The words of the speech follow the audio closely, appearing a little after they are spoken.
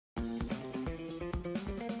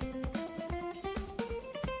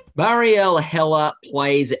Marielle Heller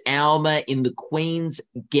plays Alma in the Queen's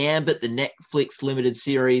Gambit, the Netflix limited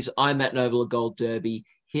series. I'm Matt Noble of Gold Derby,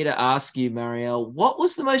 here to ask you, Marielle, what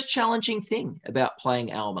was the most challenging thing about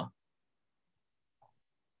playing Alma?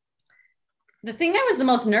 The thing I was the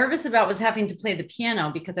most nervous about was having to play the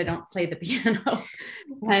piano because I don't play the piano.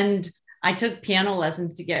 And I took piano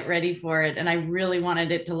lessons to get ready for it. And I really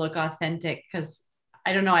wanted it to look authentic because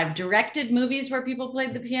I don't know, I've directed movies where people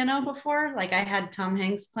played the piano before. Like I had Tom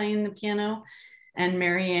Hanks playing the piano and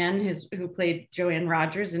Marianne, who played Joanne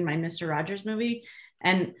Rogers in my Mr. Rogers movie.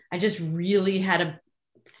 And I just really had a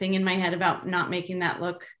thing in my head about not making that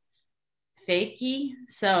look fakey.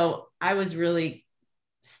 So I was really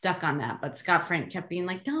stuck on that. But Scott Frank kept being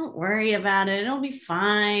like, don't worry about it. It'll be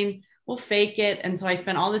fine. We'll fake it. And so I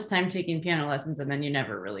spent all this time taking piano lessons, and then you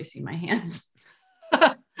never really see my hands.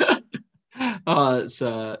 Oh,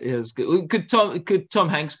 it was good. Could Tom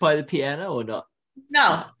Hanks play the piano or not?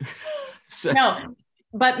 No. No.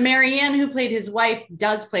 But Marianne, who played his wife,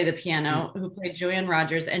 does play the piano, who played Joanne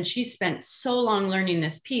Rogers, and she spent so long learning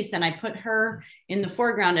this piece. And I put her in the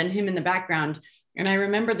foreground and him in the background. And I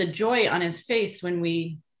remember the joy on his face when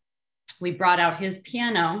we brought out his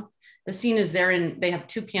piano. The scene is there, and they have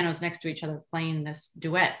two pianos next to each other playing this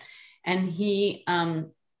duet. And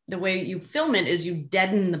the way you film it is you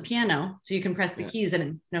deaden the piano so you can press the keys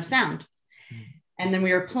and it's no sound. And then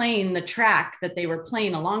we were playing the track that they were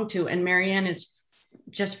playing along to, and Marianne is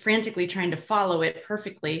just frantically trying to follow it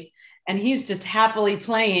perfectly. And he's just happily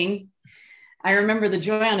playing. I remember the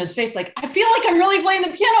joy on his face, like, I feel like I'm really playing the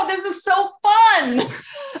piano. This is so fun.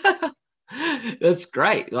 That's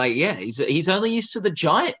great. Like, yeah, he's only used to the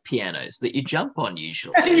giant pianos that you jump on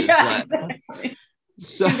usually. Yeah, exactly.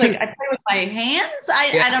 So he's like, I play with my hands?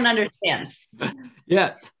 I don't understand.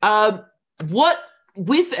 Yeah. What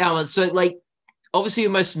with Alan, so like, obviously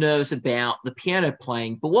you're most nervous about the piano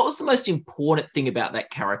playing, but what was the most important thing about that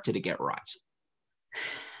character to get right?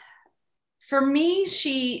 For me,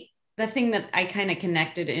 the thing that I kind of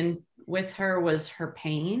connected in with her was her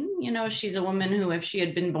pain. You know, she's a woman who, if she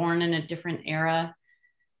had been born in a different era,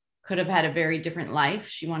 could have had a very different life.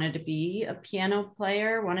 She wanted to be a piano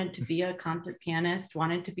player, wanted to be a concert pianist,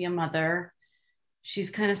 wanted to be a mother.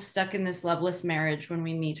 She's kind of stuck in this loveless marriage when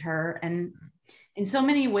we meet her. And in so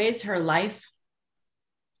many ways, her life,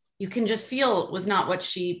 you can just feel, was not what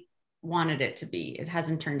she wanted it to be. It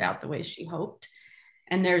hasn't turned out the way she hoped.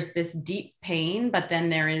 And there's this deep pain, but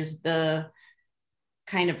then there is the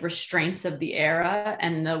kind of restraints of the era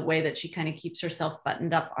and the way that she kind of keeps herself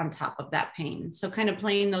buttoned up on top of that pain. So kind of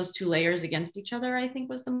playing those two layers against each other, I think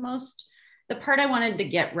was the part I wanted to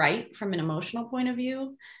get right from an emotional point of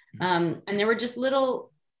view. And there were just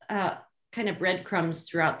little kind of breadcrumbs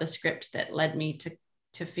throughout the script that led me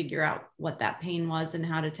to figure out what that pain was and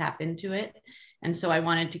how to tap into it. And so I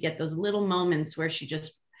wanted to get those little moments where she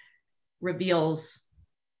just reveals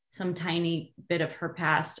some tiny bit of her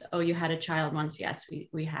past. Oh, you had a child once. Yes,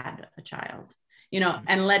 we had a child, you know,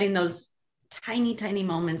 and letting those tiny, tiny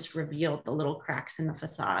moments reveal the little cracks in the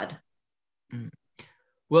facade.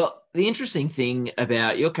 Well, the interesting thing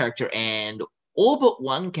about your character and all but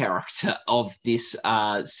one character of this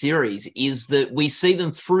series is that we see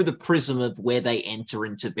them through the prism of where they enter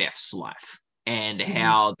into Beth's life and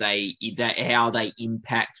how they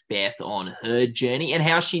impact Beth on her journey and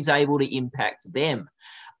how she's able to impact them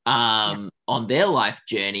on their life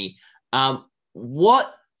journey.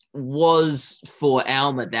 What was for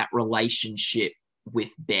Alma that relationship with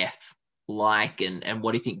Beth like, and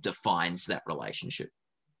what do you think defines that relationship?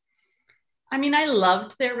 I mean, I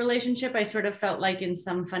loved their relationship. I sort of felt like in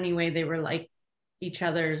some funny way they were like each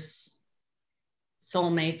other's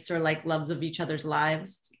soulmates or like loves of each other's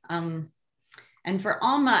lives. And for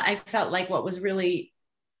Alma, I felt like what was really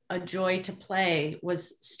a joy to play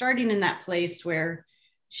was starting in that place where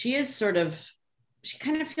she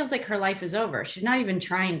kind of feels like her life is over. She's not even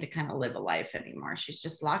trying to kind of live a life anymore. She's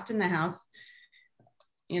just locked in the house,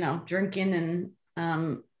 you know, drinking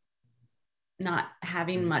and not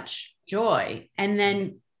having much joy. And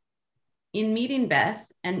then in meeting Beth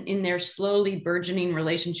and in their slowly burgeoning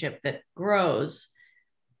relationship that grows,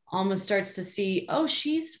 Alma starts to see, oh,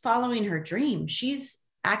 she's following her dream. She's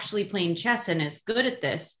actually playing chess and is good at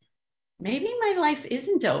this. Maybe my life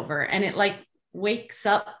isn't over. And it like wakes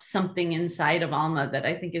up something inside of Alma that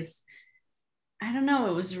I think is, I don't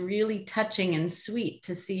know, it was really touching and sweet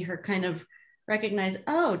to see her kind of recognize,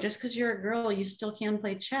 oh, just because you're a girl, you still can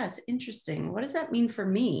play chess. Interesting. What does that mean for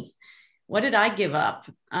me? What did I give up?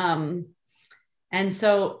 And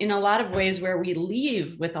so in a lot of ways where we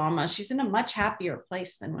leave with Alma, she's in a much happier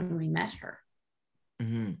place than when we met her.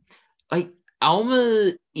 Like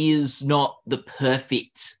Alma is not the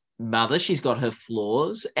perfect mother. She's got her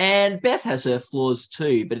flaws, and Beth has her flaws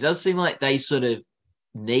too, but it does seem like they sort of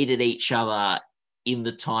needed each other in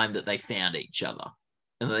the time that they found each other,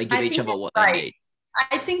 and they give each other what they need.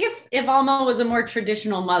 I think if Alma was a more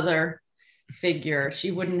traditional mother figure,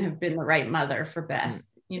 she wouldn't have been the right mother for Beth.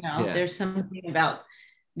 You know, there's something about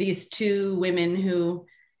these two women who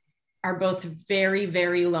are both very,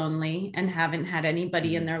 very lonely and haven't had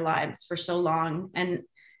anybody in their lives for so long. And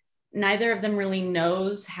neither of them really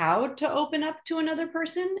knows how to open up to another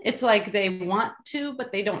person. It's like they want to,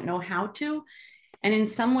 but they don't know how to. And in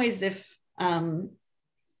some ways, if Alma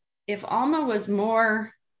was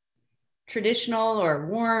more traditional or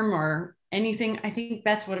warm or anything, I think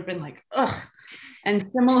Beth would have been like, ugh. And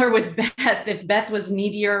similar with Beth, if Beth was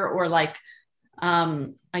needier or like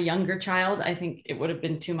a younger child, I think it would have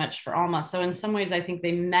been too much for Alma. So in some ways, I think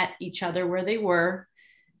they met each other where they were.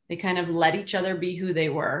 They kind of let each other be who they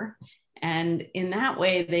were. And in that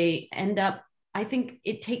way, they end up, I think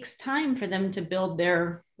it takes time for them to build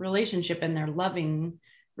their relationship and their loving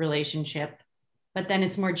relationship, but then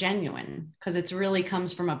it's more genuine because it really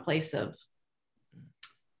comes from a place of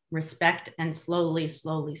respect and slowly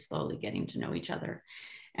getting to know each other.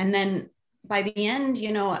 And then by the end,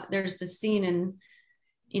 you know, there's the scene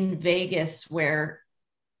in Vegas where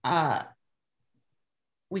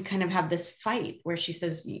we kind of have this fight where she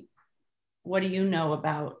says, what do you know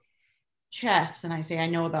about chess? And I say, I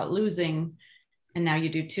know about losing. And now you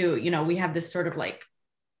do too. You know, we have this sort of like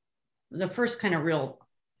the first kind of real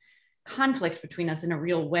conflict between us in a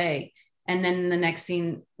real way. And then in the next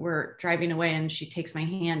scene, we're driving away and she takes my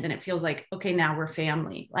hand and it feels like, okay, now we're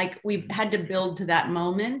family. Like we've had to build to that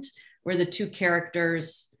moment where the two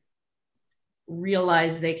characters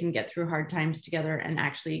realize they can get through hard times together and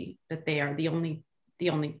actually that they are the only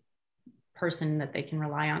person that they can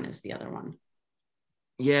rely on is the other one.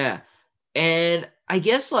 Yeah. And I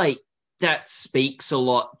guess like that speaks a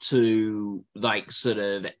lot to like sort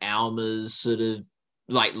of Alma's sort of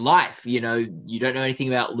like life, you know, you don't know anything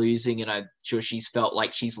about losing, and I'm sure she's felt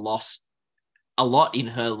like she's lost a lot in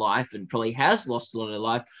her life and probably has lost a lot in her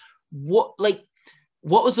life. What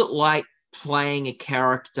was it like playing a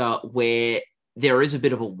character where there is a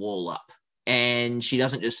bit of a wall up and she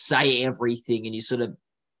doesn't just say everything and you sort of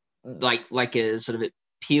like a sort of it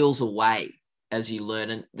peels away as you learn,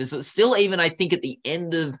 and there's still, even I think at the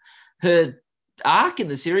end of her arc in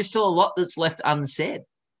the series, still a lot that's left unsaid.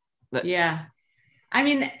 Yeah. I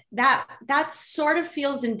mean, that sort of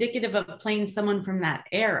feels indicative of playing someone from that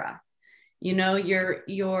era. You know, you're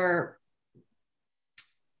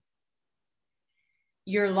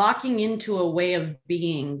locking into a way of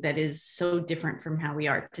being that is so different from how we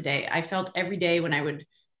are today. I felt every day when I would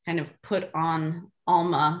kind of put on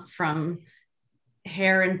Alma, from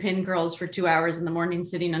hair and pin curls for 2 hours in the morning,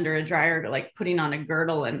 sitting under a dryer, to like putting on a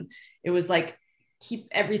girdle. And it was like, keep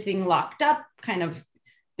everything locked up, kind of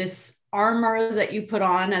this armor that you put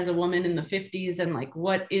on as a woman in the 50s. And like,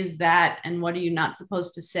 what is that? And what are you not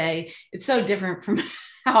supposed to say? It's so different from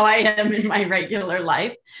how I am in my regular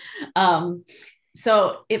life.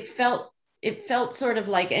 So it felt sort of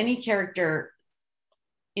like any character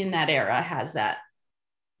in that era has that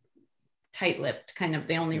tight-lipped kind of,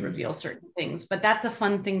 they only reveal certain things, but that's a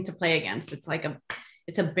fun thing to play against. It's like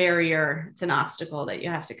it's a barrier, it's an obstacle that you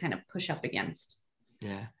have to kind of push up against.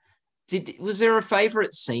 Yeah. Was there a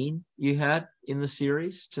favorite scene you had in the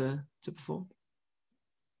series to perform?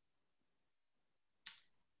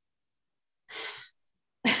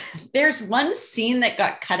 There's one scene that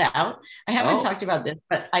got cut out. I haven't talked about this,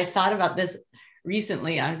 but I thought about this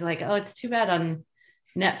recently. I was like, oh, it's too bad on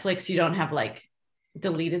Netflix you don't have like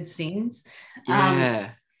deleted scenes.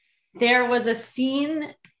 Yeah. There was a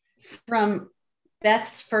scene from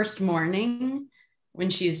Beth's first morning when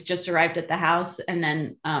she's just arrived at the house, and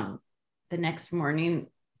then the next morning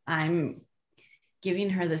I'm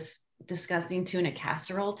giving her this disgusting tuna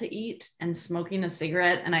casserole to eat and smoking a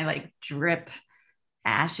cigarette, and I like drip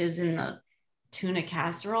ashes in the tuna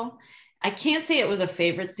casserole. I can't say it was a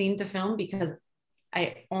favorite scene to film because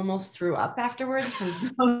I almost threw up afterwards from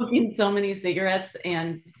smoking so many cigarettes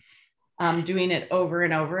and doing it over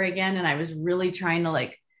and over again. And I was really trying to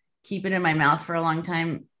like keep it in my mouth for a long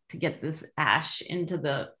time to get this ash into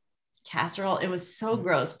the casserole. It was so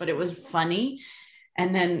gross, but it was funny.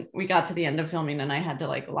 And then we got to the end of filming and I had to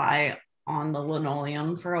like lie on the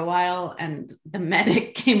linoleum for a while, and the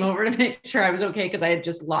medic came over to make sure I was okay because I had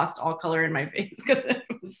just lost all color in my face because it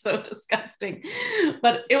was so disgusting.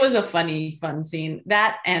 But it was a funny, fun scene.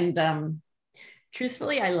 That, and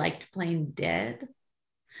truthfully, I liked playing dead.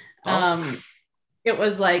 It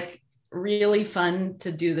was like really fun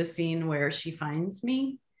to do the scene where she finds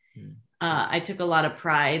me. I took a lot of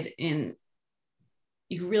pride in,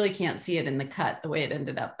 you really can't see it in the cut the way it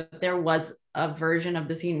ended up, but there was a version of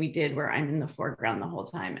the scene we did where I'm in the foreground the whole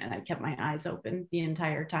time, and I kept my eyes open the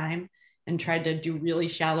entire time and tried to do really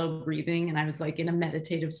shallow breathing. And I was like in a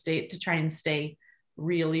meditative state to try and stay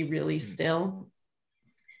really, really still.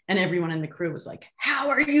 And everyone in the crew was like, how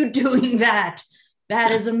are you doing that?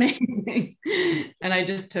 That is amazing. And I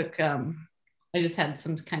just had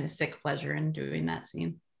some kind of sick pleasure in doing that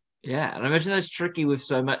scene. Yeah, and I imagine that's tricky with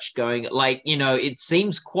so much going. Like, it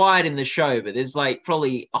seems quiet in the show, but there's like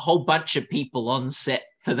probably a whole bunch of people on set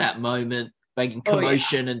for that moment, making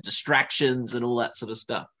commotion and distractions and all that sort of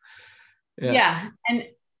stuff. Yeah. And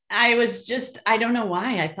I don't know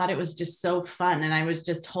why. I thought it was just so fun. And I was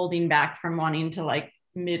just holding back from wanting to, like,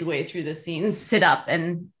 midway through the scene, sit up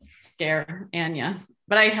and scare Anya.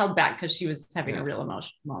 But I held back because she was having a real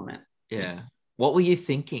emotional moment. Yeah. What were you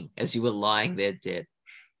thinking as you were lying there dead?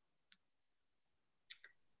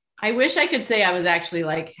 I wish I could say I was actually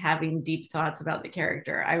like having deep thoughts about the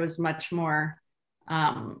character. I was much more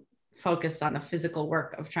focused on the physical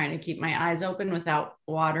work of trying to keep my eyes open without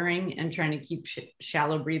watering and trying to keep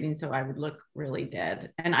shallow breathing so I would look really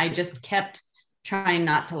dead. And I just kept trying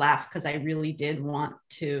not to laugh because I really did want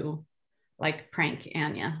to, like, prank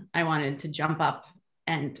Anya. I wanted to jump up,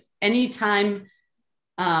 and anytime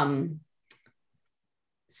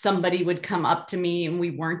somebody would come up to me and we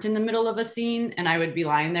weren't in the middle of a scene and I would be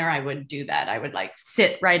lying there, I would do that. I would, like,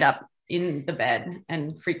 sit right up in the bed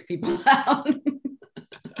and freak people out.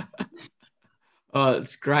 Oh,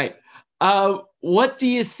 it's great. What do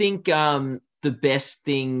you think the best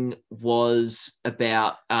thing was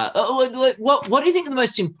about what do you think the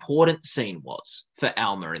most important scene was for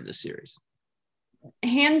Alma in the series?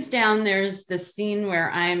 Hands down, there's the scene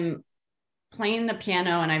where I'm playing the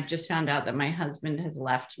piano and I've just found out that my husband has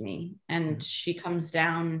left me, and she comes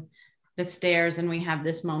down the stairs and we have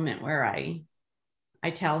this moment where I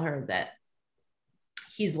tell her that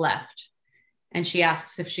he's left, and she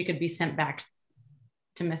asks if she could be sent back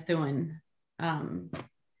to Methuen.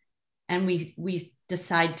 And we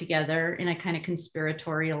decide together in a kind of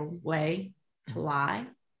conspiratorial way to lie.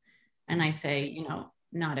 And I say,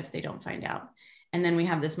 not if they don't find out. And then we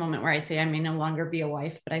have this moment where I say, I may no longer be a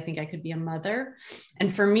wife, but I think I could be a mother.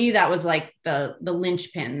 And for me, that was like the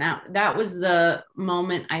linchpin. That was the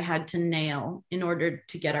moment I had to nail in order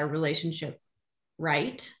to get our relationship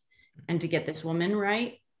right and to get this woman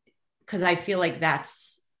right. Because I feel like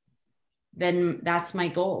that's my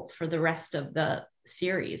goal for the rest of the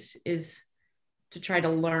series, is to try to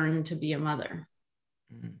learn to be a mother.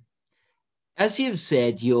 As you've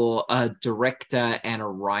said, you're a director and a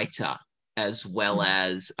writer, as well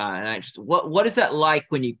as an actress. What is that like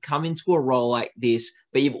when you come into a role like this,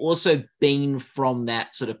 but you've also been from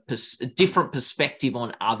that sort of different perspective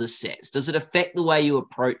on other sets? Does it affect the way you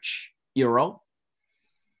approach your role?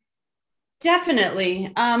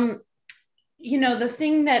 Definitely. The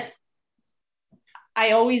thing that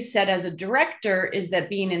I always said as a director is that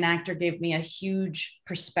being an actor gave me a huge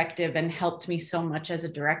perspective and helped me so much as a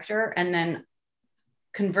director. And then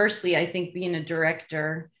conversely, I think being a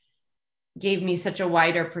director gave me such a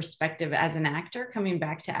wider perspective as an actor coming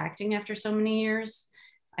back to acting after so many years.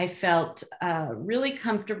 I felt really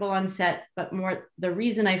comfortable on set, but the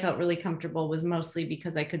reason I felt really comfortable was mostly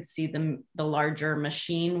because I could see the larger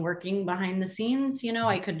machine working behind the scenes.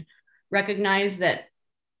 I could recognize that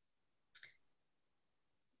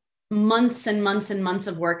months and months and months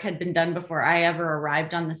of work had been done before I ever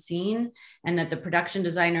arrived on the scene, and that the production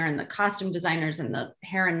designer and the costume designers and the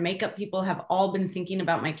hair and makeup people have all been thinking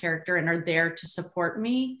about my character and are there to support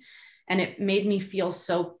me. And it made me feel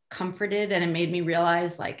so comforted, and it made me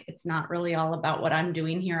realize, like, it's not really all about what I'm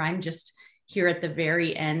doing here. I'm just here at the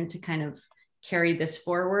very end to kind of carry this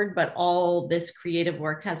forward, but all this creative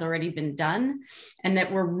work has already been done, and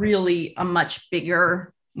that we're really a much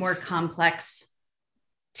bigger, more complex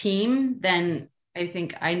team than I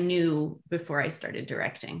think I knew before I started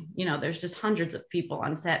directing. There's just hundreds of people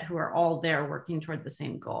on set who are all there working toward the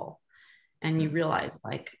same goal. And you realize,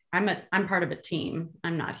 like, I'm part of a team.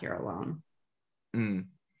 I'm not here alone.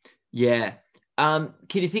 Yeah. Can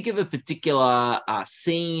you think of a particular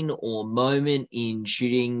scene or moment in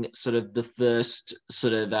shooting sort of the first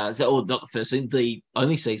sort of, or not the first scene, the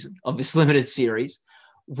only season of this limited series,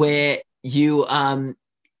 where you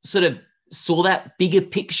sort of saw that bigger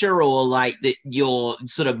picture, or like that your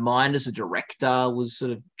sort of mind as a director was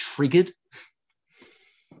sort of triggered?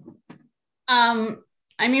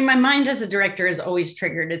 I mean, my mind as a director is always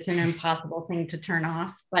triggered. It's an impossible thing to turn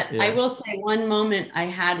off. But I will say one moment I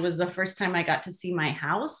had was the first time I got to see my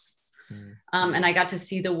house. And I got to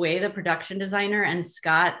see the way the production designer and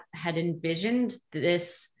Scott had envisioned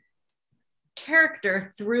this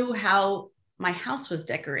character through how my house was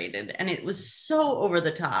decorated. And it was so over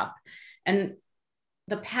the top. And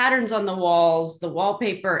the patterns on the walls, the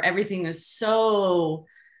wallpaper, everything was so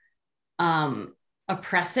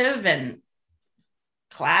oppressive and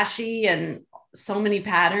clashy and so many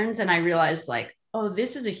patterns. And I realized, like, oh,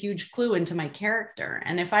 this is a huge clue into my character.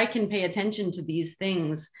 And if I can pay attention to these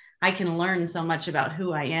things, I can learn so much about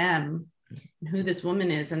who I am and who this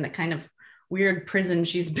woman is, and the kind of weird prison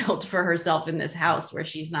she's built for herself in this house where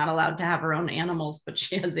she's not allowed to have her own animals, but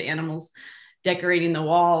she has the animals decorating the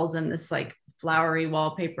walls and this like flowery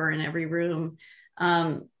wallpaper in every room.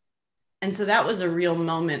 And so that was a real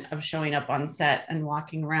moment of showing up on set and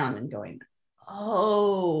walking around and going,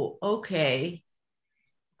 oh, okay,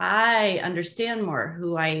 I understand more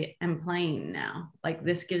who I am playing now. Like,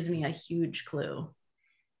 this gives me a huge clue.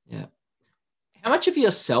 Yeah. How much of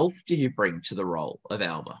yourself did you bring to the role of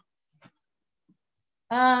Alma?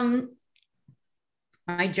 My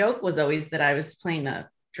joke was always that I was playing a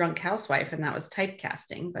drunk housewife, and that was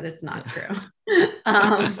typecasting, but it's not true.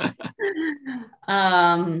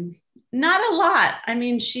 Not a lot. I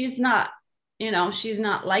mean, she's not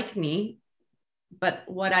like me, but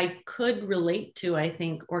what I could relate to, I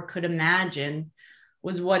think, or could imagine,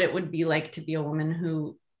 was what it would be like to be a woman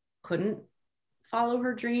who couldn't follow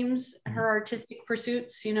her dreams, her artistic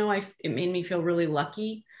pursuits. You know, it made me feel really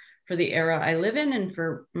lucky for the era I live in and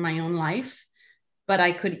for my own life. But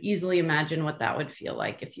I could easily imagine what that would feel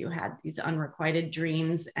like if you had these unrequited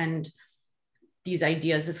dreams and these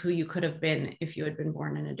ideas of who you could have been if you had been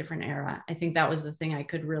born in a different era. I think that was the thing I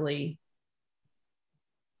could really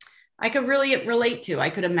relate to. I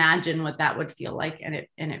could imagine what that would feel like, and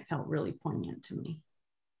it felt really poignant to me.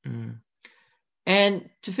 And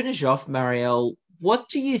to finish off, Marielle, what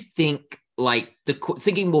do you think, like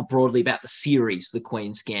thinking more broadly about the series, The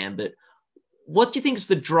Queen's Gambit, what do you think is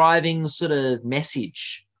the driving sort of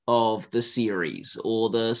message of the series, or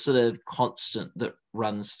the sort of constant that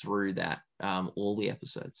runs through that, all the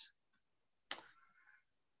episodes?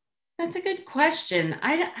 That's a good question.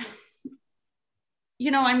 I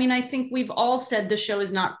think we've all said the show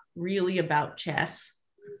is not really about chess.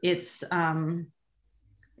 It's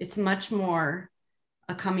much more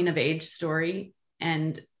a coming of age story,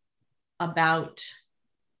 and about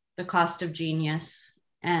the cost of genius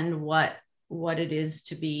and what it is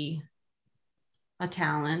to be a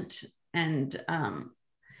talent. And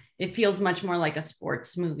it feels much more like a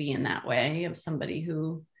sports movie in that way, of somebody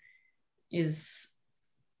who is,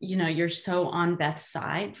 you're so on Beth's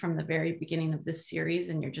side from the very beginning of this series,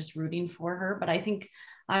 and you're just rooting for her. But I think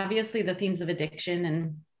obviously the themes of addiction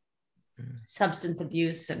and substance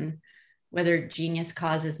abuse, and whether genius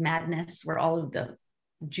causes madness, were all of the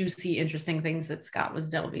juicy, interesting things that Scott was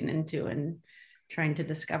delving into and trying to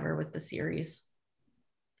discover with the series.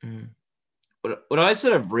 What I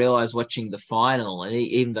sort of realized watching the final, and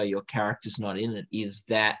even though your character's not in it, is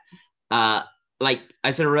that like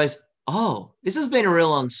I sort of realized, oh, this has been a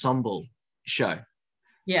real ensemble show.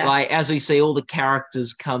 Yeah. Like, as we see all the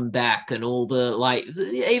characters come back, and all the, like,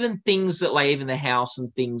 even things that, like, even the house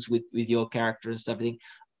and things with your character and stuff, I think,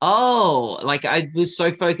 oh, like, I was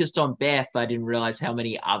so focused on Beth, I didn't realize how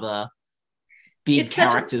many other big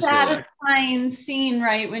characters there. It's such a satisfying scene,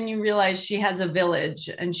 right? When you realize she has a village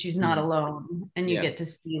and she's not alone, and you get to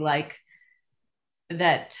see, like,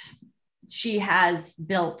 that she has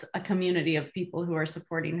built a community of people who are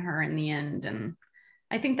supporting her in the end. And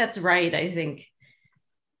I think that's right. I think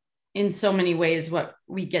in so many ways, what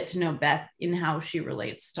we get to know Beth in how she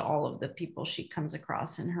relates to all of the people she comes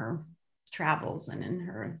across in her travels and in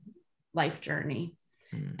her life journey,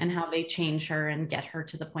 and how they change her and get her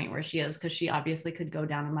to the point where she is, because she obviously could go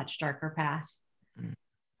down a much darker path.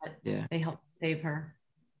 But they helped save her.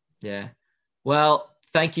 Yeah. Well,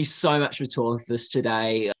 thank you so much for talking with us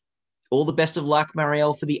today. All the best of luck,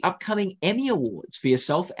 Marielle, for the upcoming Emmy Awards for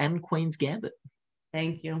yourself and Queen's Gambit.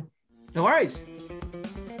 Thank you. No worries.